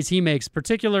kind of plays he makes,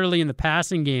 particularly in the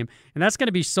passing game. And that's going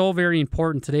to be so very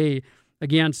important today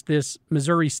against this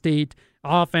Missouri State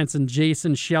offense and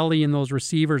Jason Shelley and those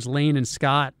receivers, Lane and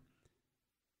Scott.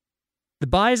 The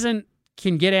Bison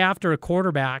can get after a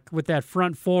quarterback with that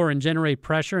front 4 and generate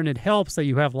pressure, and it helps that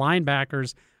you have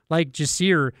linebackers like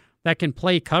Jasir that can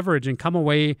play coverage and come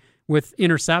away with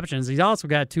interceptions. He's also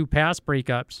got 2 pass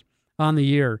breakups on the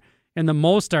year. And the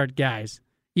Mostert guys,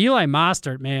 Eli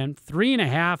Mostert, man,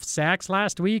 3.5 sacks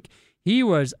last week. He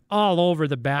was all over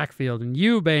the backfield. And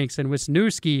Eubanks and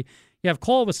Wisniewski, you have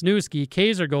Cole Wisniewski,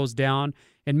 Kaiser goes down,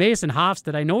 and Mason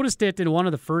Hofstad. I noticed it in one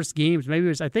of the first games. Maybe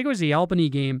I think it was the Albany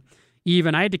game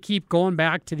even. I had to keep going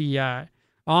back to the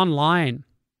online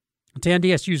to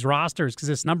NDSU's rosters because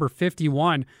this number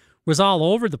 51 was all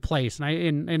over the place.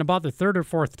 And in about the 3rd or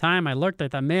 4th time I looked, I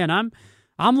thought, man,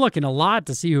 I'm looking a lot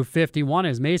to see who 51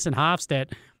 is. Mason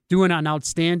Hofstad doing an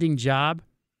outstanding job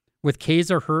with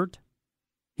Kaiser hurt.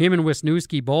 Him and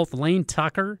Wisniewski both. Lane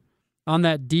Tucker on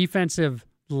that defensive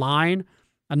line.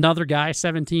 Another guy,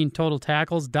 17 total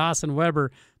tackles. Dawson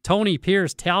Weber, Tony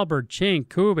Pierce, Talbert, Chink,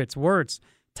 Kubitz, Wirtz,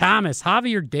 Thomas,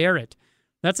 Javier Darrett.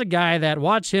 That's a guy that,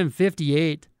 watch him,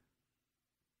 58.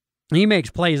 He makes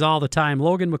plays all the time.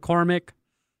 Logan McCormick. I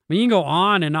mean, you can go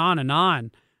on and on and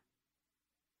on.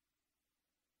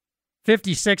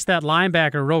 56, that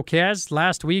linebacker, Roquez,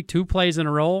 last week, 2 plays in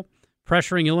a row,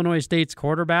 pressuring Illinois State's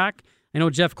quarterback. I know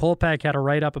Jeff Kolpak had a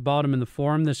write-up about him in the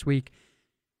forum this week.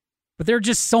 But there are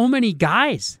just so many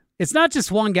guys. It's not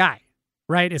just one guy,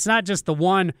 right? It's not just the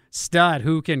one stud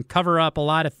who can cover up a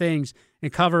lot of things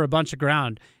and cover a bunch of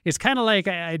ground. It's kind of like,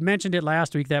 I mentioned it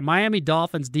last week, that Miami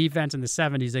Dolphins defense in the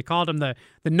 70s, they called them the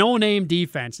no-name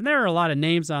defense. And there are a lot of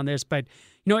names on this, but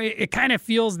you know, it kind of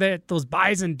feels that those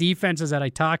Bison defenses that I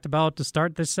talked about to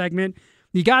start this segment,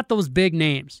 you got those big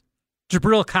names.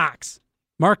 Jabril Cox,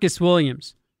 Marcus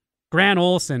Williams, Grant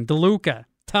Olson, DeLuca,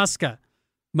 Tuska,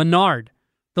 Menard.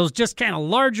 Those just kind of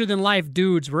larger-than-life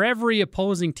dudes where every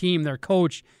opposing team, their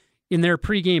coach, in their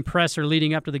pregame presser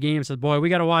leading up to the game says, boy, we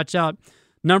got to watch out.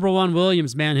 Number 1,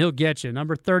 Williams, man, he'll get you.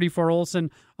 Number 34,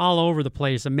 Olson, all over the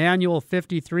place. Emmanuel,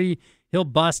 53, he'll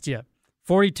bust you.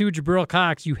 42, Jabril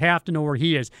Cox, you have to know where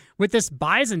he is. With this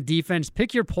Bison defense,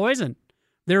 pick your poison.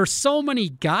 There are so many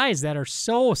guys that are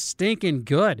so stinking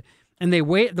good, and the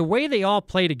way they all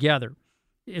play together,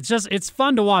 it's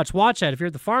fun to watch. Watch that. If you're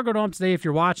at the Fargo Dome today, if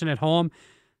you're watching at home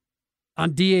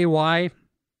on DAY,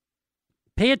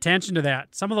 pay attention to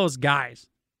that. Some of those guys,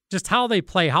 just how they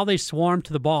play, how they swarm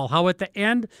to the ball, how at the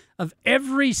end of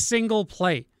every single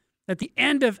play,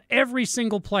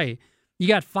 you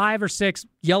got 5 or 6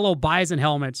 yellow Bison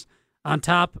helmets on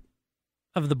top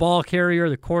of the ball carrier,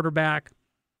 the quarterback,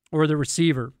 or the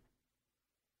receiver.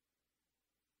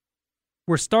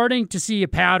 We're starting to see a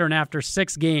pattern after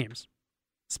 6 games,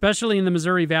 especially in the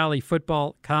Missouri Valley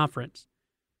Football Conference,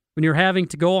 when you're having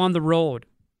to go on the road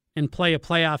and play a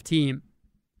playoff team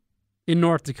in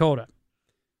North Dakota,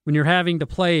 when you're having to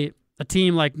play a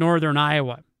team like Northern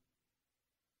Iowa,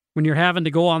 when you're having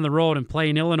to go on the road and play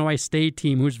an Illinois State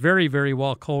team who's very, very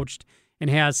well coached and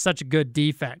has such a good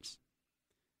defense.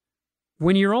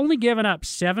 When you're only giving up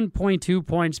 7.2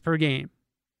 points per game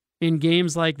in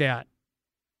games like that,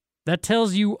 that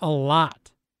tells you a lot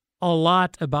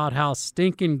about how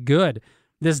stinking good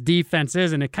this defense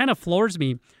is. And it kind of floors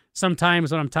me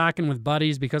sometimes when I'm talking with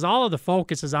buddies because all of the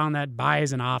focus is on that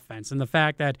Bison offense and the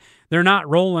fact that they're not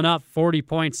rolling up 40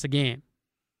 points a game.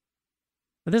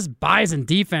 But this Bison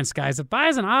defense, guys, the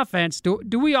Bison offense, do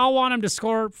we all want them to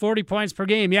score 40 points per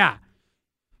game? Yeah.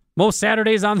 Most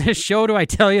Saturdays on this show, do I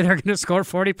tell you they're going to score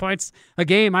 40 points a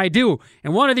game? I do.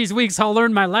 And one of these weeks I'll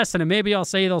learn my lesson and maybe I'll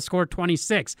say they'll score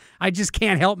 26. I just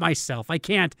can't help myself. I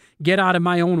can't get out of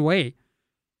my own way.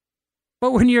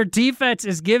 But when your defense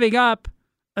is giving up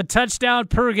a touchdown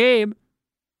per game,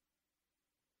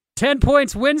 10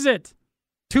 points wins it.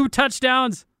 2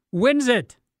 touchdowns wins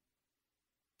it.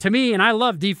 To me, and I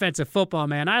love defensive football,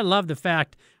 man, I love the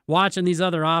fact watching these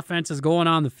other offenses going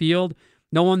on the field,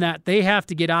 knowing that they have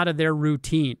to get out of their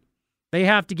routine. They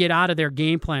have to get out of their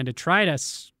game plan to try to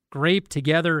scrape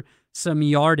together some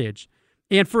yardage.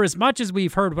 And for as much as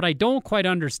we've heard, what I don't quite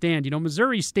understand,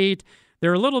 Missouri State,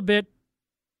 they're a little bit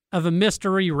of a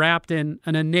mystery wrapped in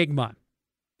an enigma.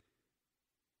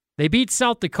 They beat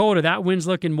South Dakota. That win's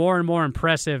looking more and more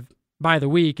impressive by the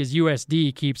week as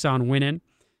USD keeps on winning.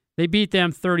 They beat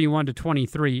them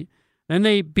 31-23. Then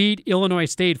they beat Illinois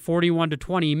State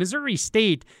 41-20. Missouri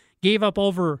State gave up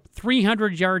over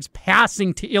 300 yards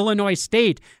passing to Illinois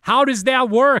State. How does that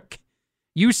work?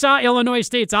 You saw Illinois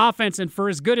State's offense, and for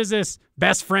as good as this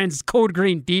best friend's Code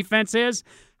Green defense is,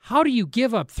 how do you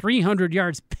give up 300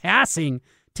 yards passing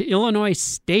to Illinois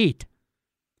State?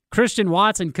 Christian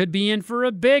Watson could be in for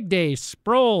a big day.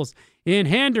 Sproles and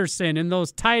Henderson and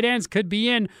those tight ends could be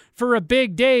in for a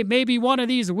big day. Maybe one of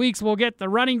these weeks we'll get the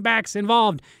running backs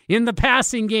involved in the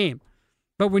passing game.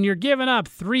 But when you're giving up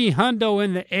 300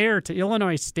 in the air to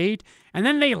Illinois State, and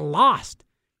then they lost.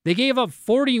 They gave up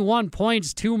 41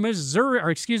 points to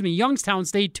Youngstown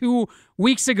State 2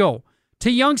 weeks ago. To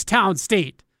Youngstown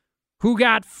State, who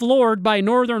got floored by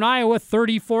Northern Iowa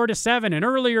 34-7. And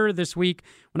earlier this week,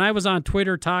 when I was on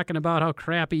Twitter talking about how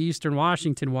crappy Eastern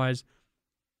Washington was,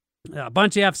 a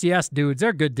bunch of FCS dudes,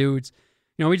 they're good dudes.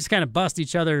 You know, we just kind of bust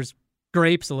each other's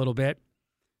grapes a little bit.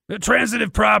 The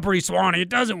transitive property, Swanee, it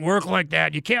doesn't work like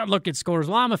that. You can't look at scores.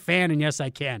 Well, I'm a fan, and yes,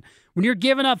 I can. When you're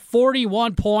giving up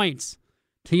 41 points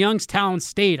to Youngstown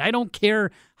State, I don't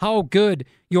care how good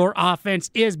your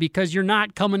offense is because you're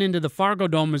not coming into the Fargo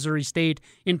Dome, Missouri State,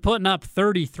 and putting up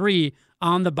 33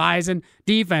 on the Bison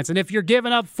defense. And if you're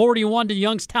giving up 41 to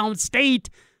Youngstown State,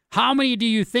 how many do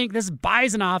you think this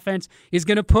Bison offense is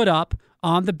going to put up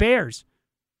on the Bears?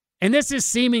 And this is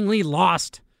seemingly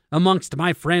lost amongst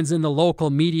my friends in the local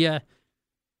media.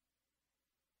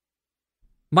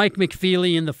 Mike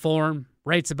McFeely in the Forum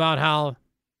writes about how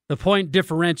the point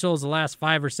differentials the last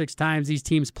 5 or 6 times these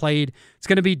teams played, it's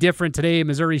going to be different today.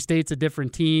 Missouri State's a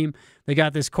different team. They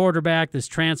got this quarterback, this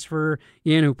transfer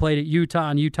in who played at Utah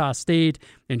and Utah State,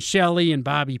 and Shelley and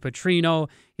Bobby Petrino,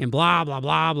 and blah, blah,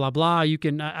 blah, blah, blah. You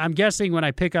can, I'm guessing when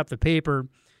I pick up the paper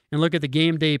and look at the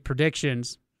game day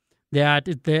predictions, that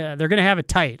they're going to have it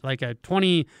tight, like a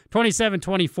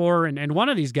 27-24, and one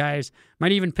of these guys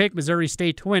might even pick Missouri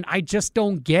State to win. I just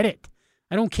don't get it.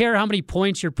 I don't care how many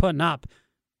points you're putting up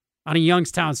on a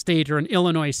Youngstown State or an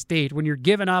Illinois State when you're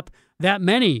giving up that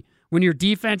many, when your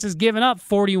defense is giving up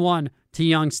 41 to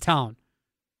Youngstown.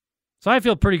 So I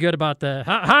feel pretty good about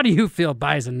how do you feel,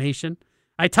 Bison Nation?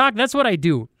 That's what I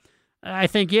do. I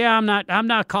think, yeah, I'm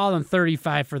not calling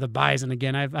 35 for the Bison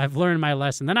again. I've learned my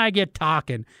lesson. Then I get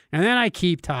talking, and then I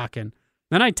keep talking.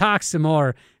 Then I talk some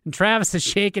more, and Travis is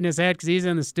shaking his head because he's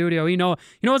in the studio. He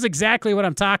knows exactly what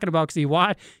I'm talking about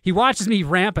because he watches me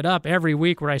ramp it up every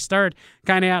week where I start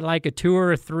kind of at like a 2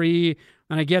 or a 3,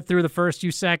 and I get through the first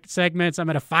few segments.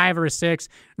 I'm at a 5 or a 6,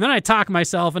 and then I talk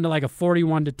myself into like a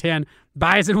 41-10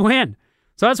 Bison win.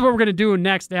 So that's what we're going to do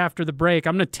next after the break.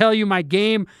 I'm going to tell you my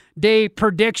game day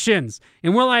predictions.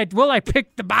 And will I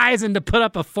pick the Bison to put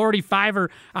up a 45er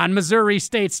on Missouri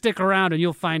State? Stick around and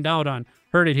you'll find out on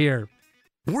Heard It Here.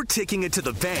 We're taking it to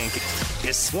the bank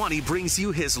as Swanee brings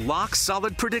you his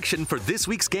lock-solid prediction for this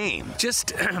week's game.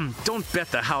 Just don't bet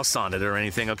the house on it or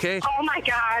anything, okay? Oh, my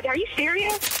God. Are you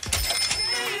serious?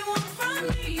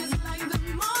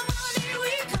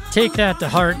 Take that to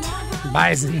heart,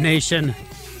 Bison Nation.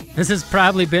 This has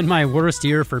probably been my worst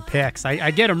year for picks.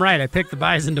 I get them right. I picked the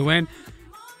Bison to win.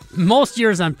 Most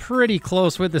years I'm pretty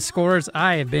close with the scores.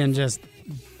 I have been just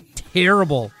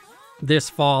terrible this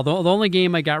fall. The only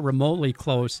game I got remotely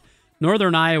close,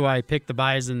 Northern Iowa, I picked the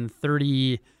Bison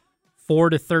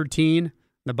 34-13.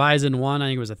 The Bison won. I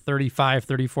think it was a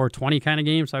 35-34-20 kind of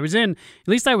game. So at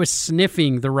least I was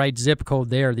sniffing the right zip code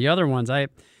there. The other ones,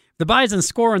 the Bison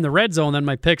score in the red zone, then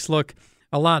my picks look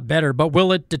a lot better. But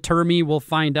will it deter me? We'll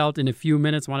find out in a few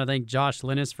minutes. I want to thank Josh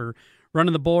Linus for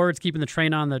running the boards, keeping the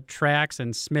train on the tracks,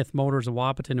 and Smith Motors of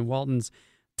Wapaton and Welton's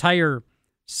Tire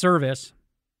Service.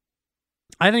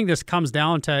 I think this comes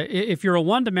down to if you're a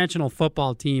one-dimensional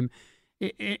football team,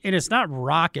 and it's not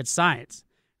rocket science.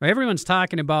 Everyone's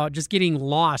talking about just getting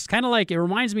lost. Kind of like it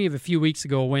reminds me of a few weeks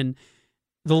ago when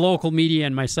the local media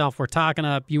and myself were talking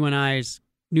up UNI's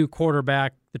new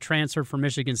quarterback, the transfer from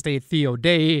Michigan State, Theo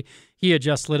Day. He had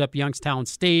just lit up Youngstown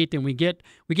State, and we get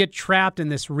trapped in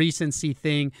this recency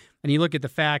thing. And you look at the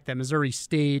fact that Missouri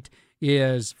State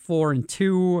is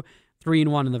 4-2.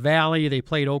 3-1 in the Valley. They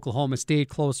played Oklahoma State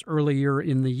close earlier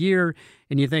in the year,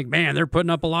 and you think, man, they're putting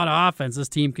up a lot of offense. This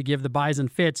team could give the Bison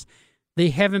fits.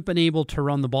 They haven't been able to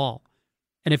run the ball.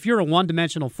 And if you're a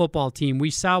one-dimensional football team,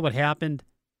 we saw what happened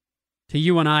to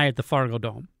UNI at the Fargo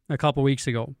Dome a couple weeks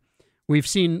ago. We've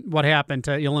seen what happened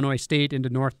to Illinois State into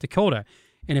North Dakota.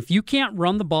 And if you can't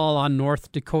run the ball on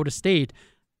North Dakota State,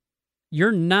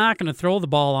 you're not going to throw the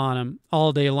ball on them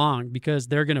all day long because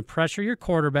they're going to pressure your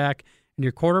quarterback, and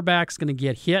your quarterback's going to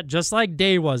get hit just like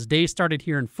Day was. Day started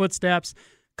hearing footsteps,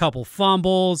 couple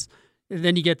fumbles, and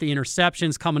then you get the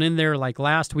interceptions coming in there like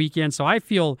last weekend. So I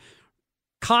feel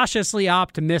cautiously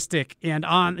optimistic. And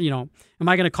am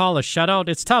I going to call a shutout?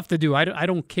 It's tough to do. I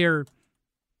don't care,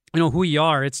 who you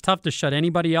are. It's tough to shut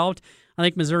anybody out. I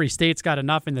think Missouri State's got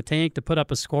enough in the tank to put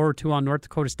up a score or two on North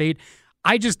Dakota State.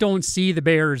 I just don't see the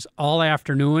Bears all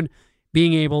afternoon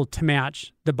being able to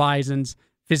match the Bison's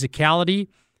physicality.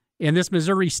 And this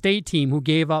Missouri State team who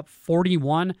gave up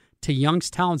 41 to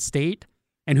Youngstown State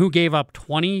and who gave up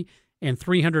 20 and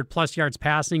 300-plus yards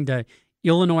passing to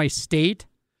Illinois State,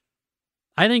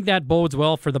 I think that bodes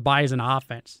well for the Bison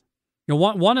offense.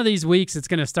 One of these weeks it's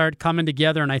going to start coming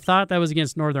together, and I thought that was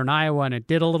against Northern Iowa, and it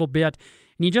did a little bit.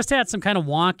 And you just had some kind of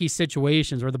wonky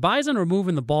situations where the Bison were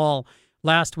moving the ball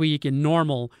last week in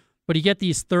normal, but you get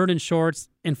these 3rd and shorts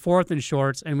and 4th and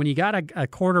shorts, and when you got a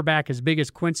quarterback as big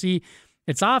as Quincy,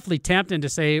 it's awfully tempting to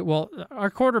say, well, our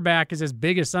quarterback is as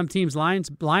big as some teams'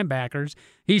 linebackers.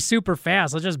 He's super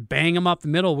fast. Let's just bang him up the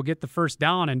middle. We'll get the first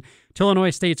down. And to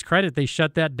Illinois State's credit, they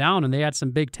shut that down, and they had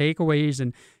some big takeaways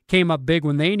and came up big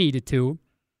when they needed to.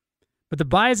 But the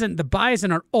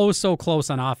Bison are oh so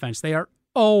close on offense. They are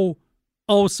oh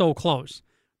so close.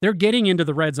 They're getting into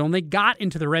the red zone. They got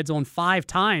into the red zone 5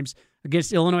 times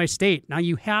against Illinois State. Now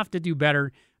you have to do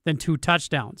better than 2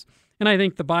 touchdowns. And I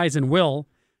think the Bison will.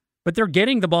 But they're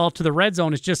getting the ball to the red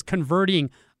zone. It's just converting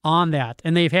on that.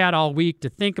 And they've had all week to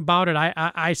think about it.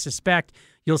 I suspect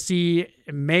you'll see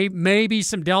maybe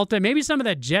some Delta, maybe some of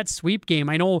that jet sweep game.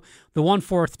 I know the 1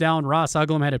 4th down, Ross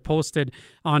Uglum had it posted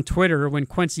on Twitter when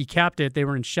Quincy kept it. They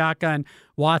were in shotgun.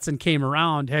 Watson came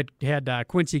around, had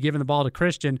Quincy given the ball to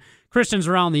Christian. Christian's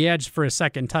around the edge for a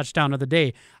second touchdown of the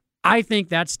day. I think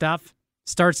that stuff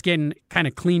starts getting kind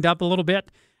of cleaned up a little bit.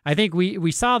 I think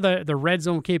we saw the red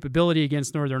zone capability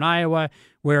against Northern Iowa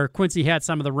where Quincy had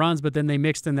some of the runs, but then they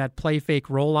mixed in that play fake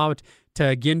rollout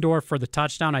to Gindorf for the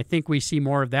touchdown. I think we see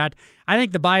more of that. I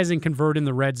think the Bison convert in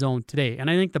the red zone today. And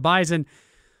I think the Bison,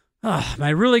 am I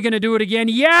really going to do it again?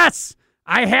 Yes!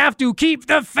 I have to keep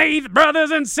the faith,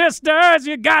 brothers and sisters.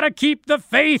 You got to keep the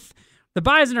faith. The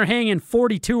Bison are hanging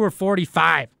 42 or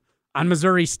 45 on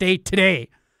Missouri State today.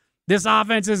 This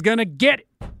offense is going to get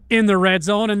in the red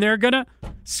zone, and they're going to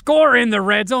score in the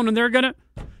red zone, and they're going to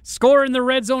score in the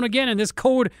red zone again. And this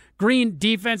Code Green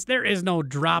defense, there is no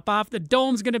drop-off. The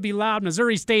Dome's going to be loud.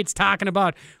 Missouri State's talking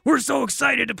about, we're so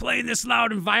excited to play in this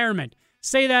loud environment.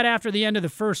 Say that after the end of the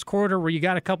first quarter where you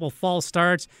got a couple false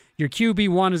starts. Your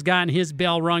QB1 has gotten his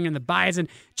bell rung, and the Bison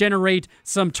generate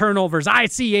some turnovers. I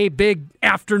see a big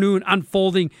afternoon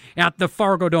unfolding at the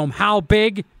Fargo Dome. How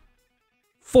big?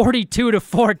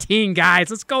 42-14, guys.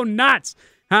 Let's go nuts.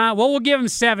 Well, we'll give them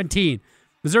 17.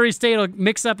 Missouri State will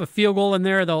mix up a field goal in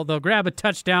there. They'll grab a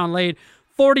touchdown late.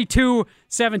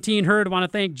 42-17 Herd. I want to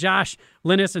thank Josh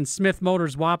Linus and Smith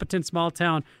Motors, Wahpeton, small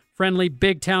town, friendly,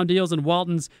 big town deals in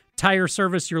Walton's Tire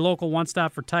Service, your local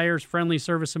one-stop for tires, friendly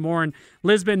service, and more in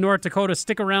Lisbon, North Dakota.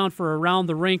 Stick around for Around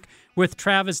the Rink with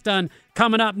Travis Dunn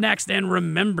coming up next. And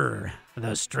remember,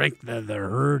 the strength of the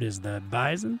herd is the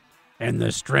bison, and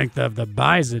the strength of the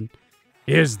bison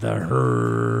is the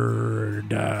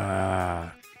herd.